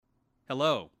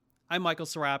Hello, I'm Michael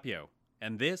Serapio,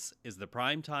 and this is the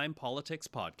Primetime Politics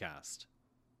Podcast.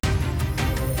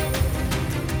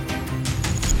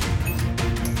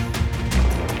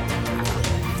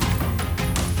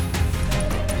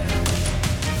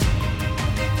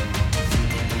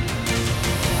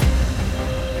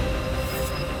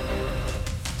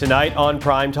 Tonight on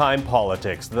Primetime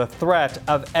Politics, the threat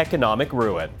of economic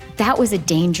ruin. That was a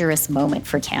dangerous moment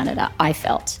for Canada, I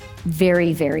felt.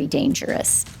 Very, very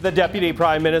dangerous. The Deputy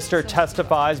Prime Minister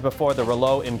testifies before the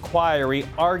Rouleau inquiry,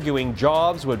 arguing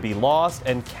jobs would be lost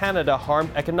and Canada harmed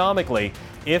economically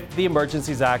if the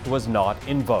Emergencies Act was not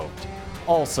invoked.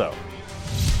 Also,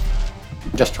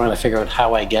 just trying to figure out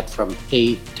how I get from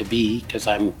A to B because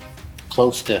I'm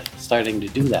close to starting to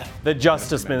do that. The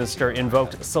Justice Minister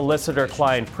invoked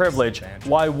solicitor-client privilege,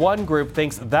 why one group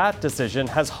thinks that decision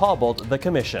has hobbled the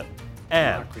Commission.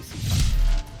 And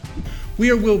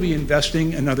we will be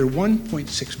investing another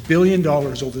 $1.6 billion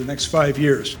over the next 5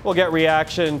 years. We'll get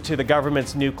reaction to the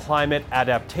government's new climate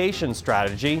adaptation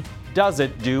strategy. Does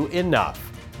it do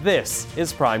enough? This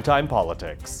is Primetime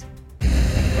Politics.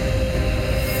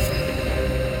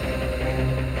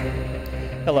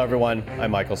 Hello everyone, I'm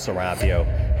Michael Serapio.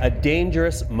 A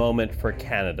dangerous moment for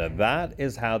Canada. That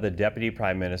is how the Deputy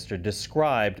Prime Minister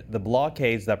described the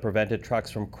blockades that prevented trucks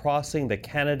from crossing the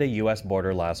Canada-US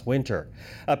border last winter.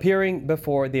 Appearing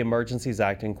before the Emergencies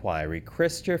Act inquiry,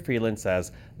 Chrystia Freeland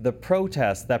says the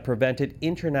protests that prevented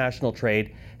international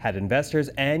trade had investors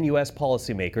and US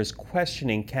policymakers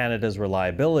questioning Canada's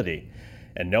reliability.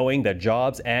 And knowing that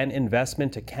jobs and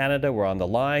investment to Canada were on the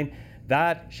line,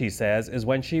 that, she says, is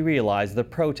when she realized the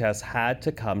protests had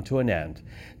to come to an end.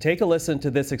 Take a listen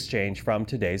to this exchange from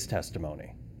today's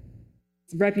testimony.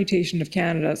 The reputation of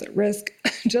Canada is at risk.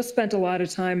 Just spent a lot of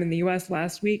time in the US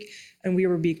last week, and we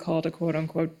were being called a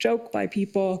quote-unquote joke by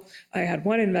people. I had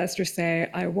one investor say,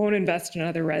 "I won't invest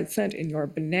another red cent in your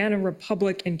banana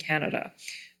republic in Canada."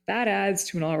 That adds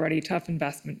to an already tough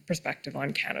investment perspective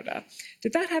on Canada.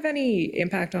 Did that have any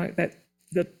impact on that?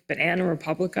 The banana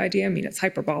republic idea? I mean, it's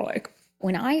hyperbolic.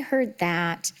 When I heard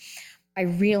that, I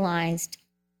realized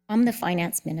I'm the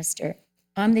finance minister,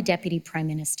 I'm the deputy prime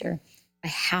minister. I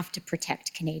have to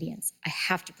protect Canadians. I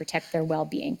have to protect their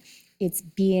well-being. It's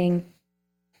being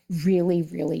really,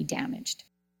 really damaged.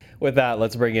 With that,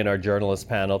 let's bring in our journalist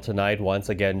panel tonight, once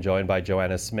again joined by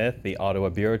Joanna Smith, the Ottawa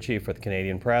Bureau Chief for the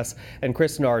Canadian Press, and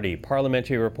Chris Nardi,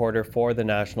 parliamentary reporter for the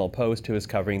National Post, who is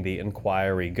covering the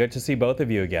inquiry. Good to see both of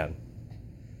you again.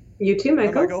 You too,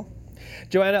 Michael.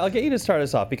 Joanna, I'll get you to start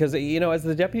us off because, as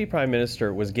the Deputy Prime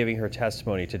Minister was giving her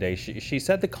testimony today, she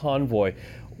said the convoy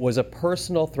was a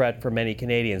personal threat for many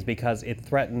Canadians because it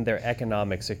threatened their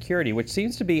economic security, which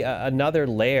seems to be another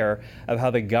layer of how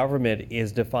the government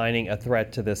is defining a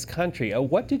threat to this country.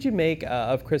 What did you make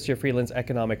of Chrystia Freeland's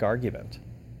economic argument?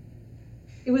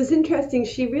 It was interesting.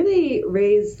 She really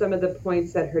raised some of the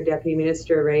points that her deputy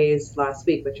minister raised last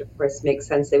week, which of course makes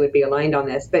sense. They would be aligned on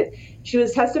this. But she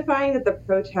was testifying that the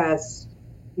protests,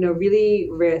 really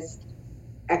risked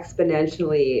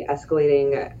exponentially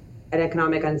escalating an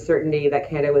economic uncertainty that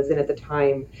Canada was in at the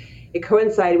time. It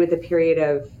coincided with a period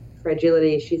of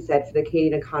fragility, she said, for the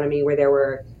Canadian economy, where there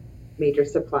were major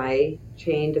supply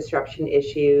chain disruption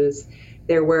issues.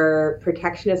 There were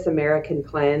protectionist American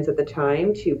plans at the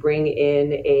time to bring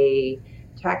in a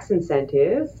tax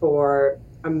incentive for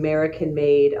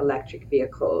American-made electric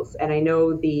vehicles. And I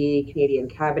know the Canadian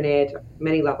cabinet,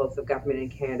 many levels of government in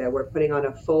Canada, were putting on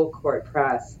a full court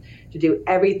press to do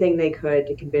everything they could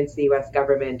to convince the U.S.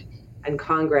 government and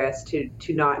Congress to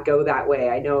not go that way.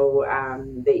 I know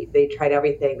they tried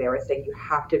everything. They were saying you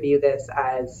have to view this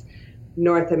as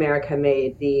North America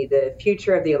made. The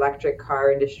future of the electric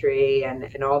car industry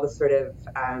and all the sort of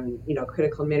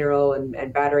critical mineral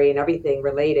and battery and everything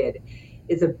related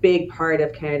is a big part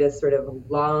of Canada's sort of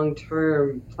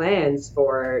long-term plans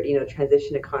for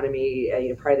transition economy,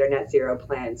 part of their net zero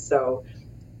plans. So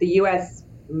the U.S.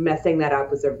 messing that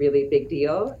up was a really big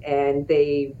deal, and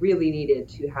they really needed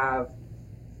to have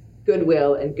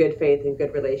goodwill and good faith and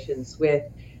good relations with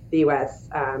the U.S.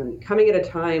 Coming at a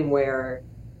time where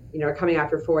coming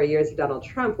after 4 years of Donald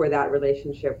Trump, where that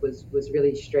relationship was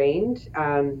really strained.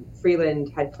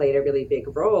 Freeland had played a really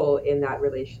big role in that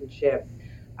relationship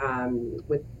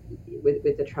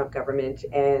with the Trump government,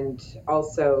 and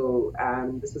also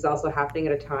this was also happening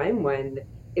at a time when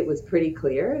it was pretty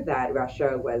clear that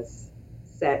Russia was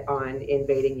set on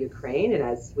invading Ukraine, and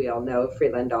as we all know,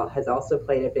 Freeland has also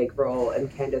played a big role in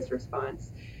Canada's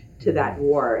response to that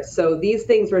war. So these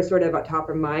things were sort of top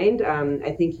of mind.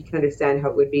 I think you can understand how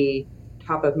it would be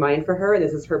top of mind for her, and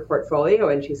this is her portfolio.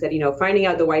 And she said, finding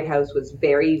out the White House was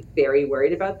very, very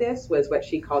worried about this was what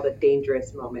she called a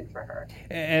dangerous moment for her.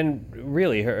 And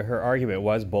really, her argument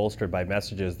was bolstered by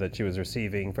messages that she was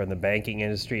receiving from the banking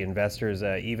industry, investors,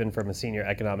 even from a senior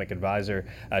economic advisor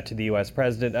to the U.S.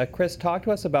 president. Chris, talk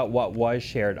to us about what was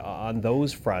shared on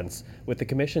those fronts with the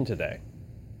commission today.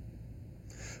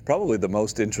 Probably the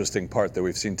most interesting part that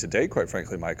we've seen today, quite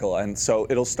frankly, Michael. And so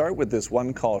it'll start with this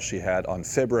one call she had on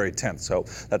February 10th. So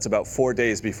that's about 4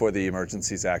 days before the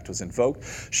Emergencies Act was invoked.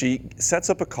 She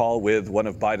sets up a call with one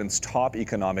of Biden's top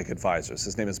economic advisors.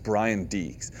 His name is Brian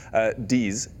Dees.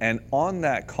 And on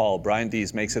that call, Brian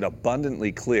Dees makes it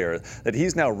abundantly clear that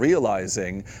he's now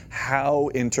realizing how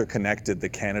interconnected the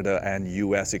Canada and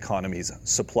U.S. economies'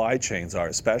 supply chains are,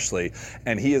 especially.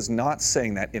 And he is not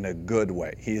saying that in a good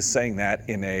way. He is saying that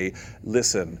in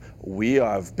listen, we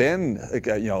have been,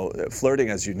 flirting,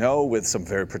 as you know, with some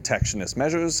very protectionist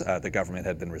measures. The government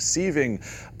had been receiving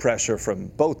pressure from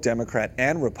both Democrat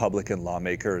and Republican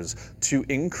lawmakers to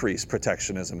increase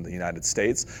protectionism in the United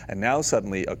States. And now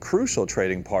suddenly a crucial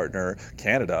trading partner,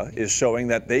 Canada, is showing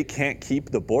that they can't keep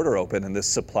the border open and this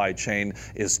supply chain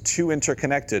is too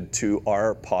interconnected to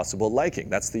our possible liking.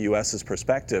 That's the U.S.'s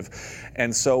perspective.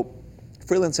 And so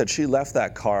Freeland said she left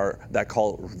that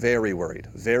call very worried,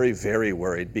 very, very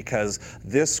worried, because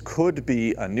this could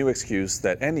be a new excuse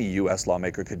that any U.S.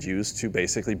 lawmaker could use to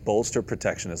basically bolster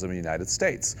protectionism in the United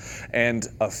States. And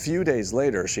a few days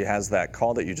later, she has that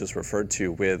call that you just referred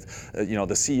to with,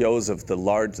 the CEOs of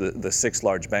the 6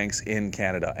 large banks in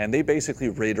Canada. And they basically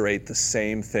reiterate the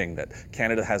same thing, that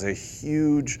Canada has a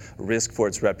huge risk for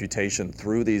its reputation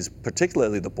through these,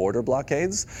 particularly the border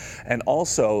blockades. And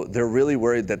also, they're really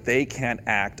worried that they can't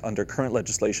act under current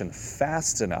legislation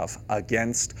fast enough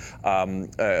against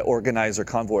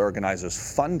convoy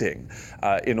organizers' funding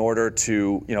in order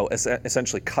to,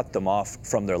 essentially cut them off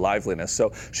from their liveliness.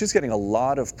 So she's getting a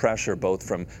lot of pressure both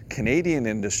from Canadian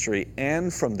industry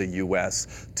and from the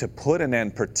U.S. to put an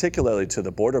end, particularly to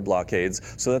the border blockades,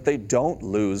 so that they don't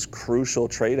lose crucial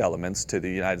trade elements to the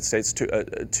United States,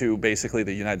 to basically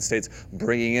the United States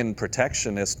bringing in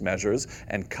protectionist measures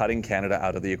and cutting Canada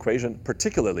out of the equation,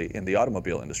 particularly in the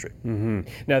automobile industry. Mm-hmm.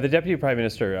 Now, the Deputy Prime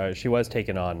Minister, she was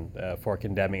taken on for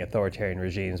condemning authoritarian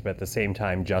regimes, but at the same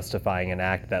time justifying an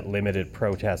act that limited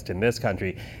protest in this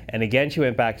country. And again, she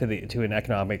went back to an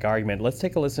economic argument. Let's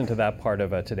take a listen to that part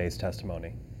of today's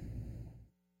testimony.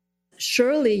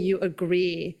 Surely you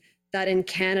agree that in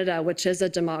Canada, which is a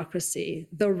democracy,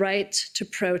 the right to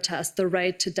protest, the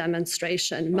right to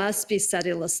demonstration must be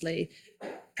sedulously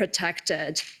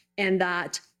protected, and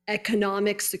that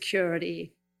economic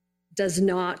security does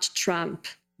not trump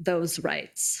those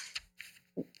rights.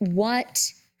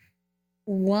 What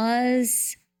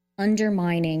was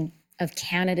undermining of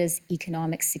Canada's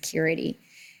economic security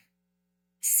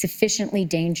sufficiently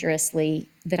dangerously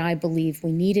that I believe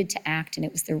we needed to act, and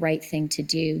it was the right thing to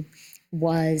do,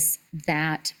 was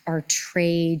that our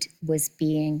trade was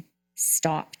being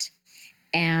stopped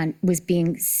and was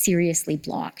being seriously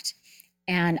blocked.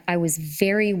 And I was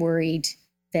very worried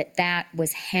that that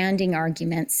was handing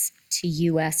arguments to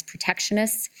U.S.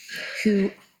 protectionists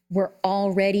who were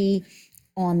already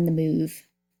on the move,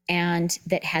 and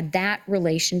that had that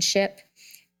relationship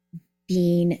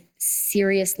been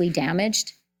seriously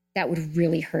damaged, that would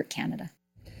really hurt Canada.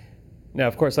 Now,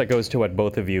 of course, that goes to what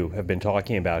both of you have been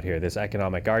talking about here, this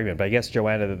economic argument. But I guess,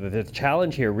 Joanna, the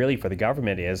challenge here really for the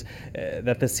government is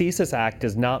that the CSIS Act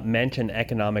does not mention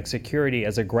economic security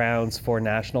as a grounds for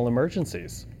national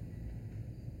emergencies.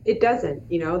 It doesn't.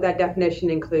 That definition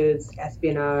includes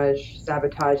espionage,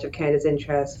 sabotage of Canada's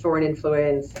interests, foreign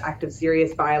influence, act of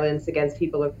serious violence against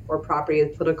people or property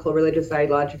with political, religious,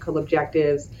 ideological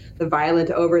objectives, the violent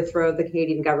overthrow of the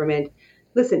Canadian government.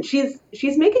 Listen, she's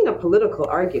making a political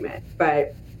argument,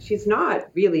 but she's not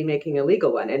really making a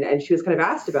legal one. And she was kind of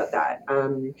asked about that.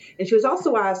 And she was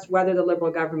also asked whether the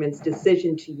Liberal government's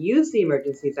decision to use the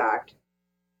Emergencies Act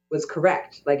was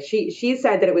correct. Like she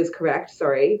said that it was correct,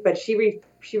 but she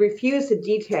refused to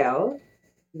detail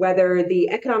whether the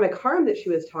economic harm that she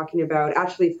was talking about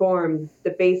actually formed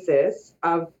the basis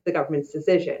of the government's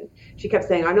decision. She kept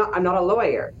saying, I'm not a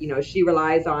lawyer. She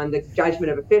relies on the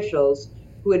judgment of officials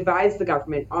who advise the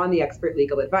government on the expert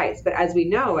legal advice. But as we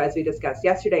know, as we discussed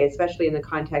yesterday, especially in the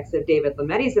context of David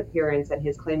Lameddi's appearance and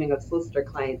his claiming of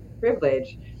solicitor-client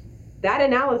privilege, that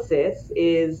analysis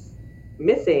is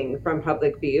missing from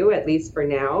public view, at least for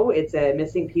now. It's a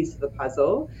missing piece of the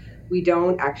puzzle. We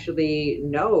don't actually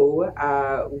know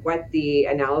what the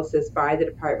analysis by the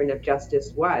Department of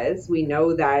Justice was. We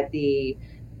know that the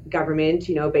government,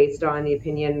 based on the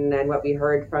opinion and what we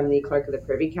heard from the clerk of the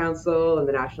Privy Council and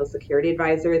the National Security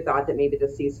Advisor, thought that maybe the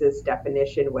CSIS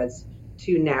definition was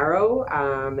too narrow.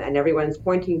 And everyone's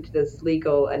pointing to this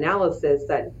legal analysis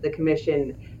that the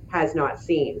commission has not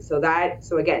seen. So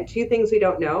again, two things we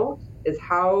don't know is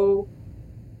how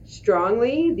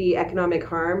strongly the economic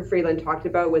harm Freeland talked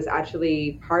about was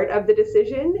actually part of the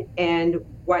decision, and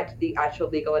what the actual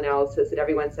legal analysis that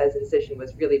everyone says the decision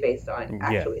was really based on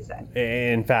actually said.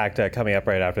 In fact, coming up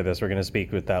right after this, we're going to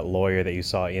speak with that lawyer that you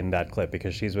saw in that clip,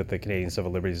 because she's with the Canadian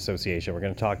Civil Liberties Association. We're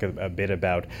going to talk a bit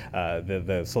about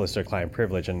the solicitor-client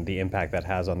privilege and the impact that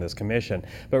has on this commission.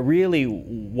 But really,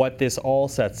 what this all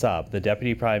sets up, the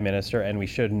Deputy Prime Minister, and we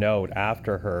should note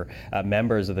after her,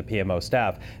 members of the PMO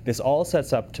staff, this all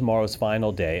sets up tomorrow's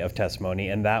final day of testimony,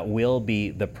 and that will be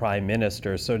the Prime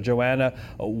Minister. So, Joanna,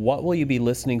 what will you be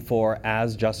listening for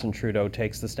as Justin Trudeau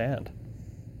takes the stand?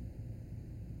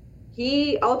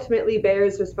 He ultimately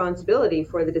bears responsibility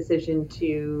for the decision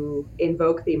to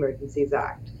invoke the Emergencies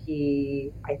Act.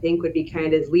 He, I think, would be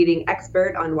Canada's leading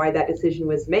expert on why that decision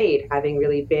was made, having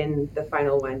really been the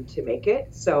final one to make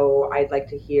it. So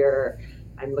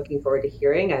I'm looking forward to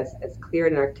hearing as clear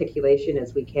an articulation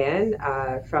as we can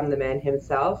from the man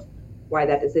himself why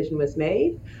that decision was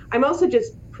made. I'm also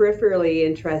just peripherally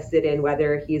interested in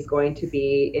whether he's going to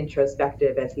be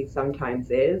introspective, as he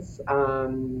sometimes is,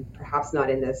 perhaps not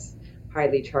in this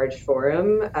highly charged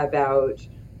forum, about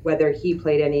whether he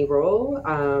played any role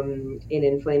in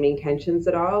inflaming tensions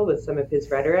at all with some of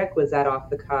his rhetoric. Was that off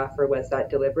the cuff or was that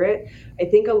deliberate? I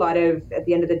think at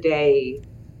the end of the day,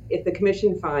 if the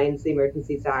Commission finds the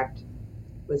Emergencies Act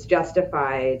was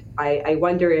justified, I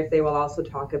wonder if they will also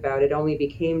talk about it only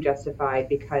became justified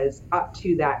because up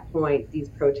to that point, these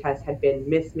protests had been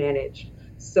mismanaged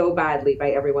so badly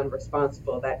by everyone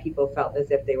responsible that people felt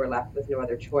as if they were left with no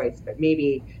other choice. But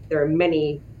maybe there are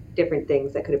many different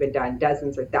things that could have been done,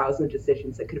 dozens or thousands of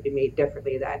decisions that could have been made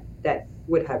differently that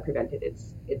would have prevented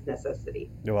its necessity.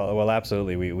 Well,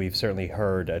 absolutely. We've certainly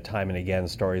heard time and again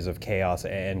stories of chaos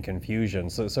and confusion.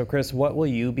 So, Chris, what will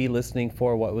you be listening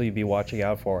for? What will you be watching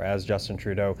out for as Justin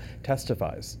Trudeau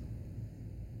testifies?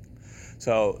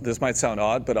 So this might sound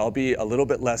odd, but I'll be a little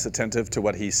bit less attentive to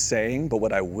what he's saying. But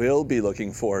what I will be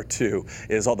looking for, too,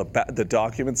 is all the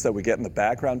documents that we get in the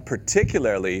background,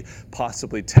 particularly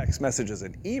possibly text messages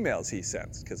and emails he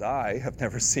sends, because I have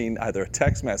never seen either a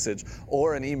text message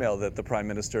or an email that the Prime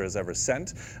Minister has ever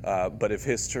sent. But if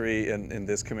history in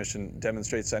this commission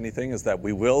demonstrates anything, is that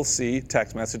we will see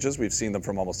text messages. We've seen them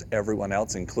from almost everyone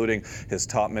else, including his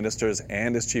top ministers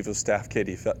and his Chief of Staff,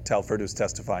 Katie Telford, who's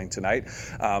testifying tonight.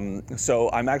 So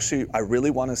I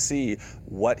really want to see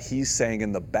what he's saying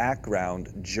in the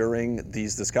background during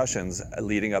these discussions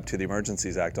leading up to the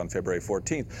Emergencies Act on February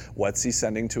 14th. What's he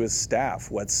sending to his staff?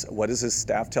 What is his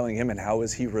staff telling him, and how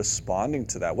is he responding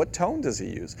to that? What tone does he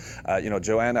use?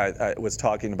 Joanna was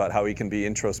talking about how he can be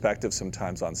introspective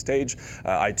sometimes on stage.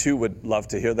 I too would love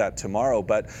to hear that tomorrow,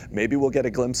 but maybe we'll get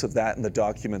a glimpse of that in the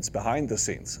documents behind the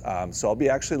scenes. So I'll be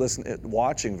actually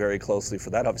watching very closely for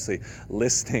that, obviously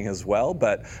listening as well,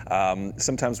 but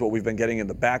sometimes what we've been getting in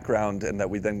the background and that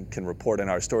we then can report in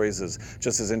our stories is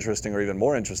just as interesting or even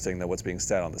more interesting than what's being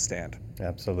said on the stand.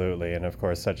 Absolutely. And of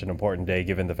course, such an important day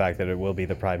given the fact that it will be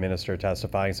the Prime Minister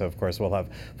testifying. So of course, we'll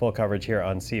have full coverage here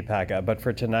on CPAC. But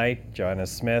for tonight, Joanna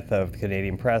Smith of the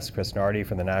Canadian Press, Chris Nardi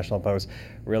from the National Post,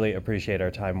 really appreciate our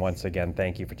time once again.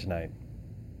 Thank you for tonight.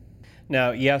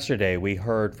 Now, yesterday we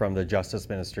heard from the Justice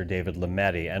Minister David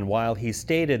Lametti, and while he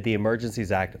stated the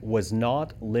Emergencies Act was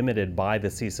not limited by the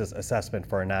CSIS assessment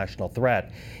for a national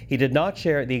threat, he did not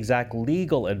share the exact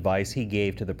legal advice he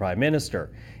gave to the Prime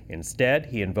Minister. Instead,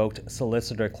 he invoked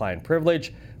solicitor-client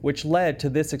privilege, which led to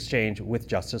this exchange with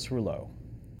Justice Rouleau.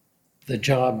 The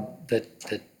job that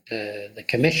the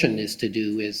Commission is to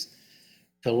do is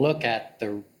to look at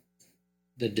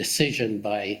the decision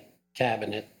by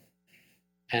Cabinet.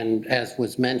 And as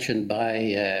was mentioned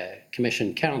by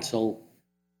Commission Counsel,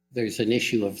 there's an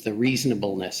issue of the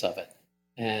reasonableness of it.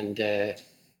 And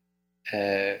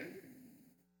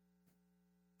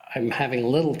I'm having a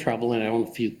little trouble, and I don't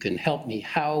know if you can help me,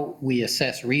 how we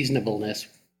assess reasonableness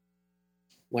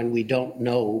when we don't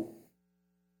know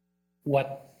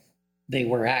what they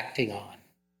were acting on.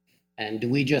 And do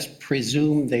we just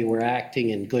presume they were acting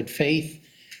in good faith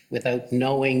without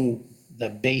knowing the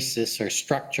basis or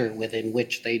structure within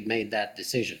which they'd made that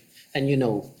decision? And you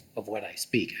know of what I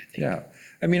speak, I think. Yeah,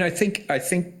 I mean, I think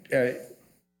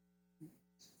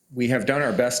we have done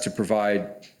our best to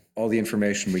provide all the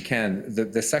information we can.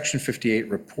 The Section 58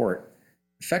 report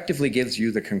effectively gives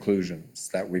you the conclusions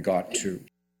that we got to.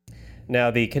 Now,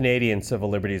 the Canadian Civil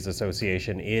Liberties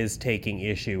Association is taking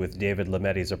issue with David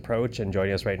Lamedte's approach, and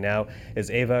joining us right now is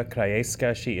Eva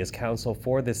Krajewska. She is counsel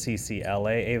for the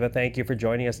CCLA. Eva, thank you for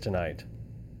joining us tonight.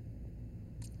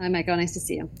 Hi, Michael. Nice to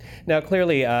see you. Now,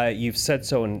 clearly, you've said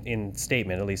so in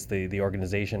statement, at least the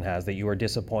organization has, that you are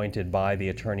disappointed by the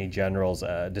Attorney General's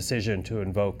decision to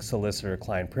invoke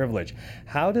solicitor-client privilege.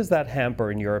 How does that hamper,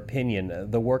 in your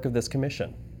opinion, the work of this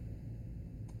commission?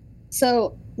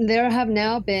 So there have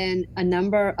now been a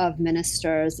number of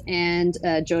ministers and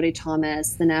Jody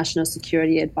Thomas, the National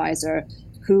Security Advisor,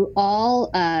 who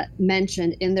all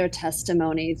mentioned in their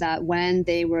testimony that when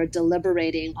they were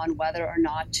deliberating on whether or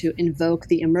not to invoke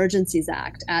the Emergencies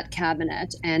Act at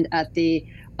Cabinet and at the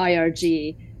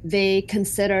IRG, they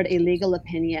considered a legal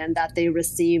opinion that they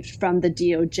received from the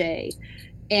DOJ.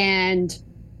 And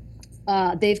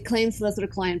they've claimed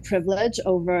solicitor-client privilege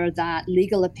over that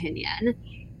legal opinion.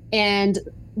 And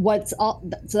so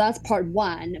that's part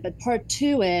one. But part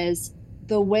two is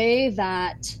the way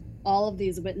that all of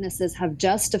these witnesses have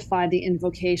justified the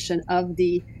invocation of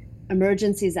the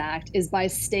Emergencies Act is by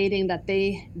stating that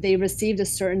they received a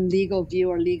certain legal view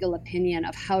or legal opinion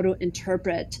of how to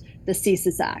interpret the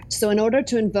CSIS Act. So in order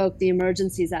to invoke the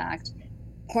Emergencies Act,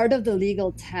 part of the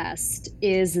legal test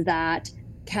is that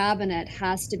Cabinet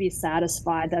has to be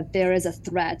satisfied that there is a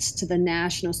threat to the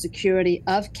national security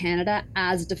of Canada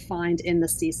as defined in the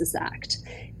CSIS Act.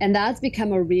 And that's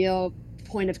become a real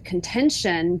point of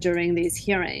contention during these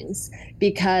hearings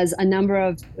because a number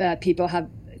of people have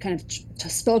kind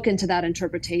of spoken to that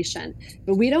interpretation.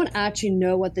 But we don't actually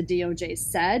know what the DOJ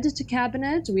said to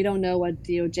Cabinet. We don't know what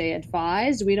DOJ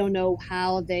advised. We don't know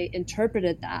how they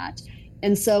interpreted that.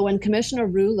 And so when Commissioner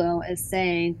Rouleau is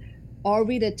saying, are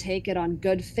we to take it on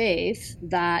good faith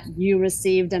that you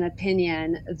received an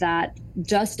opinion that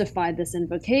justified this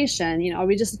invocation? Are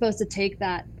we just supposed to take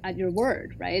that at your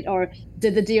word, right? Or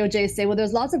did the DOJ say, well,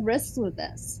 there's lots of risks with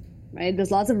this, right? There's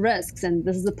lots of risks, and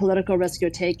this is a political risk you're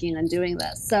taking in doing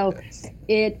this. So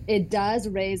it does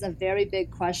raise a very big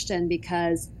question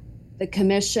because the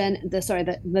commission,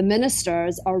 the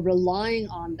ministers are relying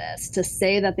on this to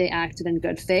say that they acted in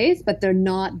good faith, but they're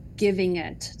not giving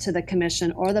it to the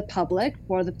commission or the public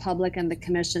for the public and the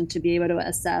commission to be able to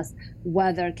assess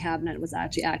whether Cabinet was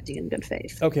actually acting in good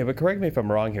faith. Okay, but correct me if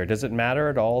I'm wrong here. Does it matter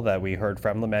at all that we heard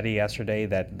from Lamedte yesterday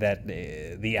that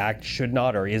the act should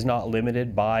not or is not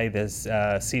limited by this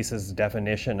CSIS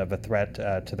definition of a threat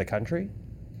to the country?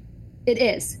 It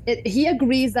is. He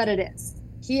agrees that it is.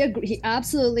 He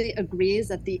absolutely agrees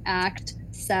that the act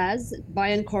says by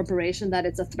incorporation that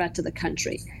it's a threat to the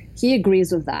country. He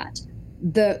agrees with that.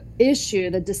 The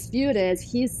dispute is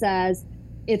he says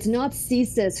it's not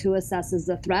CSIS who assesses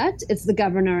the threat, it's the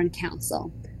governor and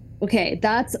council. Okay,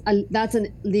 that's a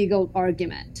legal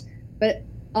argument. But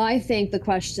I think the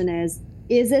question is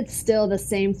it still the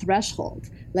same threshold?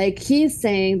 Like he's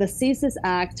saying the CSIS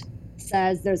Act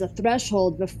says there's a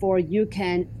threshold before you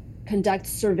can conduct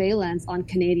surveillance on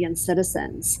Canadian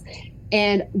citizens.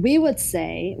 And we would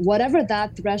say whatever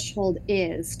that threshold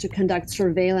is to conduct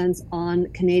surveillance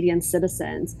on Canadian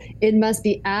citizens, it must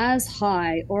be as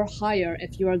high or higher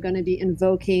if you are going to be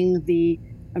invoking the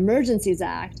Emergencies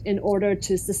Act in order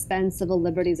to suspend civil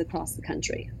liberties across the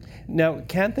country. Now,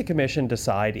 can't the commission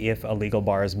decide if a legal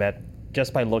bar is met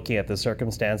just by looking at the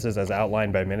circumstances as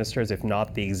outlined by ministers, if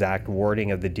not the exact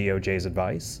wording of the DOJ's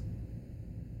advice?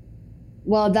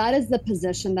 Well, that is the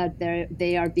position that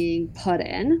they are being put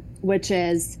in, which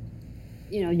is,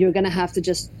 you're going to have to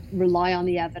just rely on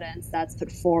the evidence that's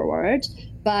put forward.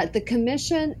 But the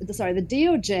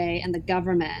DOJ and the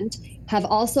government have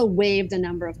also waived a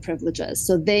number of privileges.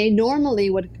 So they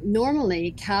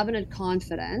normally Cabinet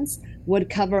confidence would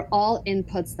cover all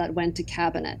inputs that went to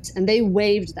Cabinet, and they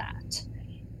waived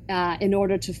that in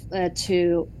order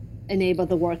to enable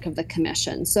the work of the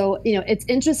commission. So, it's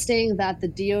interesting that the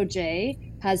DOJ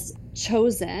has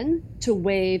chosen to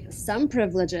waive some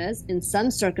privileges in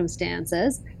some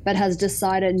circumstances, but has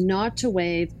decided not to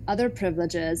waive other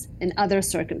privileges in other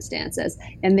circumstances.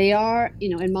 And they are,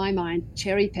 in my mind,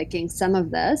 cherry picking some of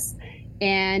this.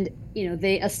 And,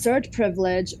 they assert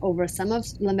privilege over some of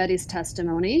Lamedte's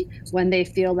testimony when they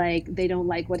feel like they don't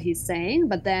like what he's saying,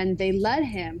 but then they let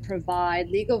him provide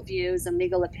legal views and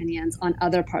legal opinions on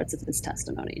other parts of his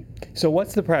testimony. So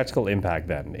what's the practical impact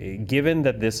then? Given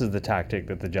that this is the tactic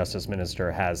that the Justice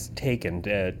Minister has taken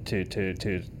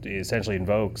to essentially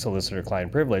invoke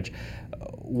solicitor-client privilege,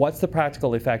 what's the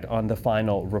practical effect on the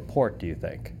final report, do you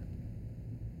think?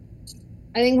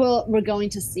 I think we're going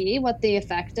to see what the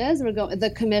effect is.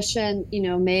 The commission,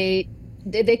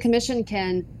 the commission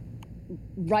can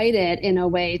write it in a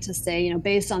way to say, you know,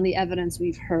 based on the evidence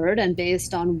we've heard and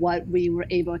based on what we were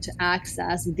able to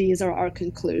access, these are our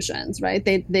conclusions, right?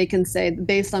 They can say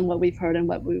based on what we've heard and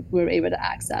what we were able to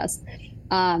access.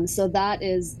 So that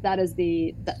is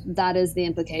the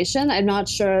implication. I'm not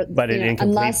sure, but an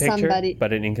incomplete picture. Somebody,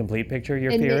 but an incomplete picture.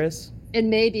 Your fear is it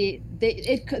may be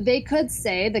they could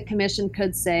say, the commission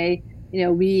could say, you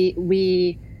know,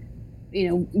 we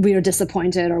are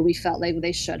disappointed, or we felt like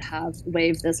they should have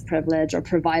waived this privilege or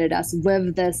provided us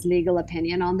with this legal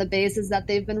opinion on the basis that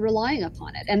they've been relying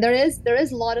upon it. And there is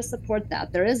a lot of support that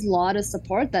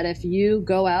if you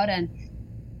go out and,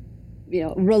 you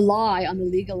know, rely on the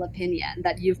legal opinion,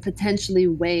 that you've potentially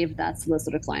waived that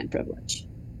solicitor-client privilege.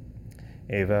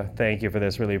 Ava, thank you for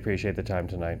this. Really appreciate the time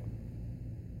tonight.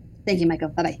 Thank you, Michael.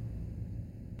 Bye-bye.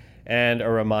 And a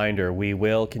reminder, we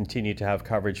will continue to have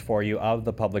coverage for you of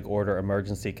the Public Order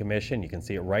Emergency Commission. You can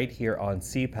see it right here on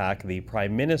CPAC. The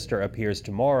Prime Minister appears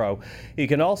tomorrow. You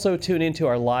can also tune into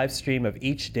our live stream of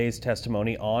each day's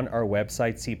testimony on our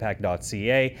website,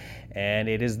 cpac.ca. And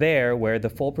it is there where the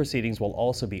full proceedings will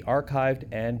also be archived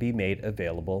and be made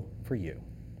available for you.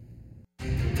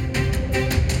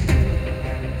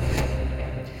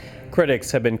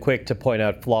 Critics have been quick to point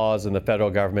out flaws in the federal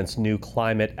government's new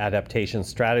climate adaptation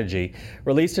strategy.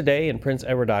 Released today in Prince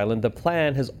Edward Island, the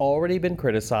plan has already been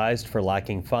criticized for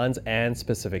lacking funds and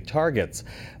specific targets.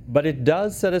 But it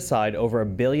does set aside over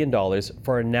 $1 billion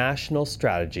for a national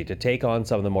strategy to take on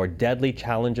some of the more deadly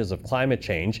challenges of climate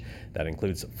change. That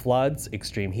includes floods,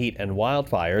 extreme heat, and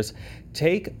wildfires.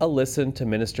 Take a listen to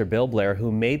Minister Bill Blair,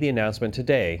 who made the announcement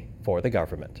today for the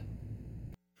government.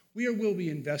 We will be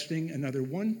investing another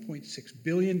 $1.6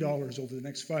 billion over the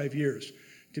next 5 years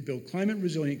to build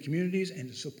climate-resilient communities and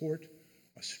to support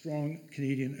a strong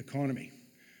Canadian economy.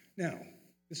 Now,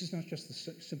 this is not just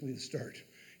simply the start,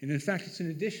 and in fact, it's in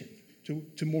addition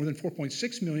to more than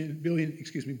 $4.6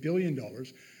 billion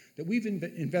that we've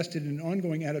invested in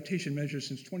ongoing adaptation measures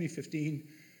since 2015,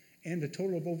 and a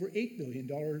total of over $8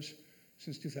 billion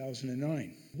since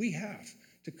 2009. We have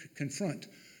to confront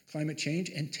climate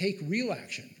change and take real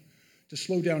action to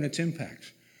slow down its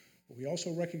impacts. But we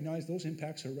also recognize those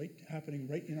impacts are happening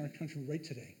right in our country right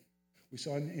today. We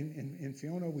saw in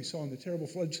Fiona, we saw in the terrible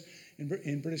floods in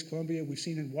British Columbia, we've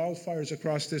seen in wildfires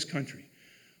across this country.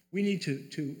 We need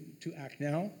to act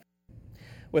now.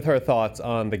 With her thoughts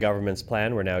on the government's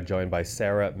plan, we're now joined by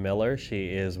Sarah Miller. She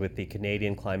is with the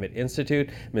Canadian Climate Institute.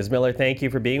 Ms. Miller, thank you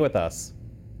for being with us.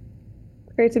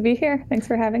 Great to be here. Thanks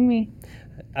for having me.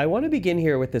 I want to begin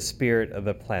here with the spirit of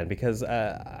the plan, because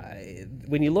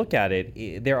when you look at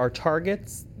it, there are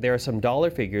targets, there are some dollar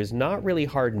figures, not really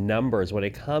hard numbers when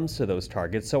it comes to those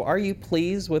targets. So are you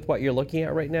pleased with what you're looking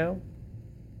at right now?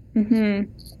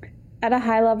 At a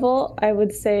high level, I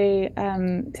would say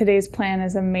today's plan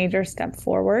is a major step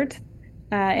forward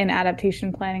in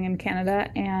adaptation planning in Canada.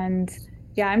 And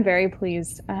yeah, I'm very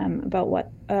pleased about what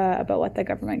the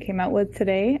government came out with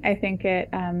today. I think it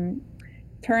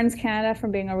turns Canada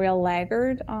from being a real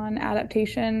laggard on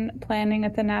adaptation planning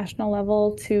at the national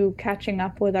level to catching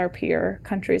up with our peer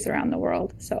countries around the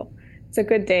world. So it's a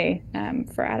good day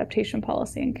for adaptation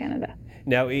policy in Canada.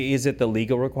 Now, is it the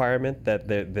legal requirement that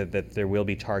there will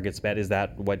be targets met? Is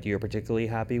that what you're particularly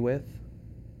happy with?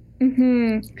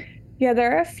 Yeah,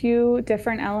 there are a few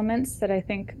different elements that I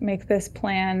think make this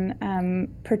plan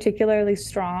particularly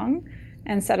strong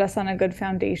and set us on a good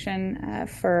foundation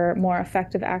for more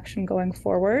effective action going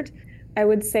forward. I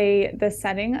would say the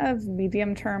setting of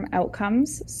medium-term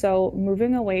outcomes, so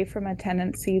moving away from a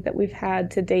tendency that we've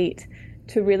had to date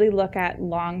to really look at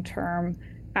long-term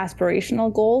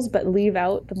aspirational goals, but leave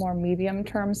out the more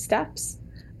medium-term steps.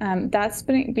 That's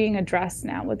being addressed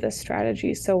now with this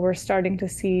strategy. So we're starting to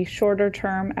see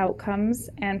shorter-term outcomes,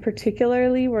 and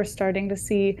particularly we're starting to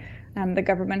see the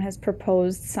government has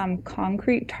proposed some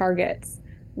concrete targets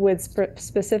with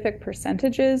specific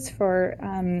percentages for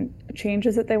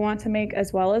changes that they want to make,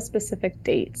 as well as specific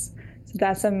dates. So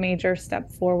that's a major step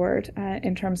forward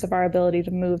in terms of our ability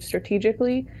to move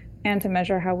strategically and to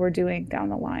measure how we're doing down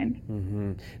the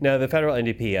line. Now, the federal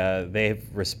NDP, they've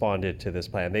responded to this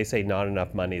plan. They say not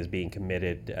enough money is being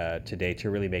committed today to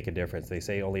really make a difference. They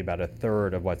say only about a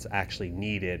third of what's actually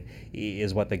needed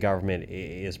is what the government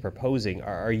is proposing.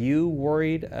 Are you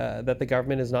worried that the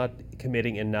government is not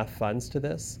committing enough funds to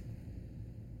this?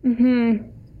 I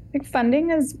think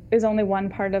funding is only one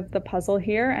part of the puzzle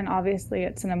here, and obviously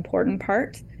it's an important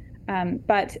part.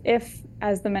 But if,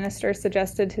 as the minister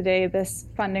suggested today, this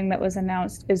funding that was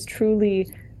announced is truly,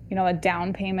 a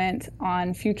down payment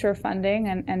on future funding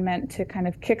and meant to kind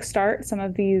of kickstart some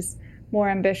of these more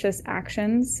ambitious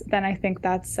actions, then I think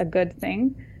that's a good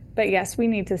thing. But yes, we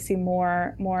need to see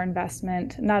more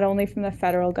investment, not only from the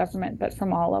federal government, but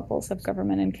from all levels of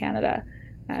government in Canada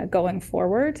going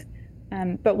forward.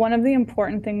 But one of the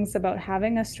important things about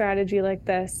having a strategy like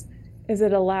this is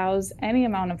it allows any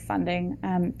amount of funding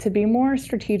to be more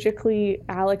strategically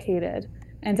allocated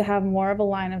and to have more of a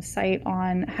line of sight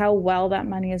on how well that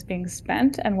money is being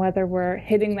spent and whether we're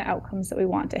hitting the outcomes that we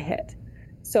want to hit.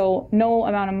 So no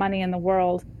amount of money in the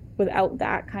world without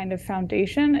that kind of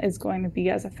foundation is going to be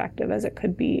as effective as it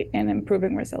could be in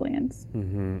improving resilience.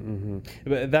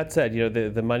 But that said,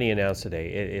 the money announced today,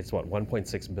 it's what,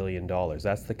 $1.6 billion.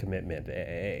 That's the commitment.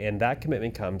 And that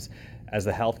commitment comes as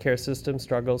the healthcare system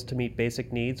struggles to meet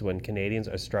basic needs, when Canadians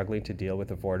are struggling to deal with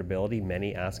affordability,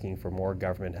 many asking for more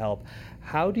government help.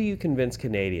 How do you convince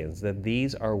Canadians that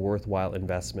these are worthwhile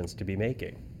investments to be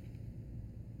making?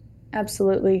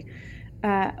 Absolutely.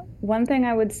 One thing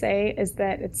I would say is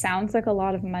that it sounds like a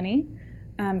lot of money,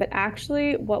 but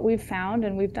actually what we've found,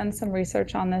 and we've done some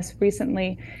research on this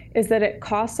recently, is that it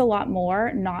costs a lot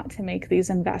more not to make these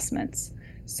investments.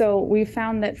 So we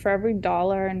found that for every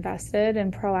dollar invested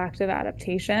in proactive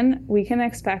adaptation, we can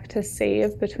expect to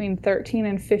save between $13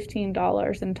 and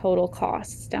 $15 in total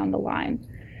costs down the line.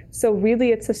 So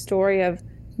really it's a story of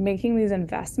making these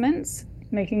investments,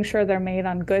 making sure they're made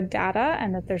on good data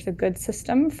and that there's a good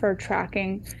system for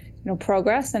tracking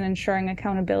progress and ensuring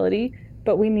accountability.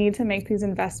 But we need to make these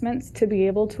investments to be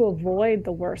able to avoid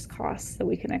the worst costs that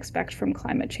we can expect from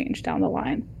climate change down the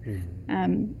line.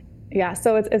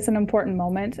 So it's an important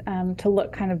moment to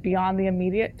look kind of beyond the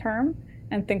immediate term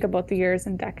and think about the years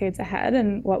and decades ahead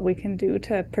and what we can do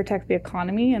to protect the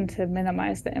economy and to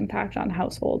minimize the impact on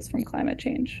households from climate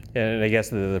change. And I guess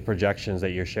the projections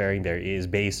that you're sharing there is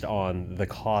based on the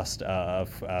cost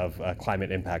of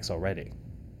climate impacts already.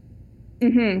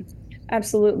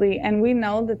 Absolutely. And we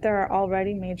know that there are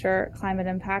already major climate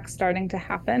impacts starting to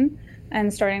happen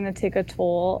and starting to take a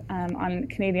toll on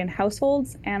Canadian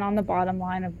households and on the bottom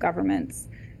line of governments.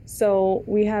 So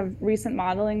we have recent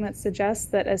modeling that suggests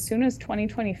that as soon as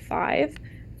 2025,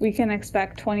 we can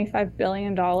expect $25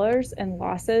 billion in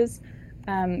losses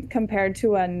compared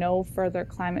to a no further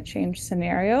climate change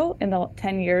scenario in the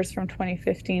 10 years from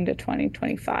 2015 to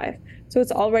 2025. So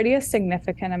it's already a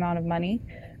significant amount of money.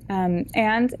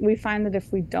 And we find that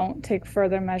if we don't take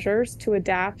further measures to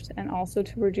adapt and also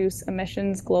to reduce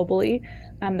emissions globally,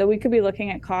 that we could be looking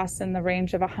at costs in the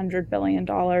range of $100 billion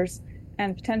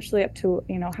and potentially up to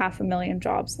 500,000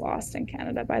 jobs lost in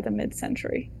Canada by the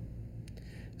mid-century.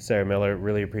 Sarah Miller,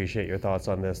 really appreciate your thoughts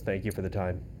on this. Thank you for the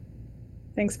time.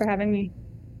 Thanks for having me.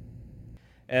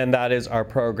 And that is our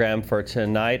program for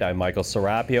tonight. I'm Michael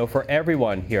Serapio. For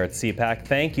everyone here at CPAC,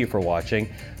 thank you for watching.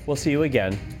 We'll see you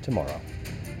again tomorrow.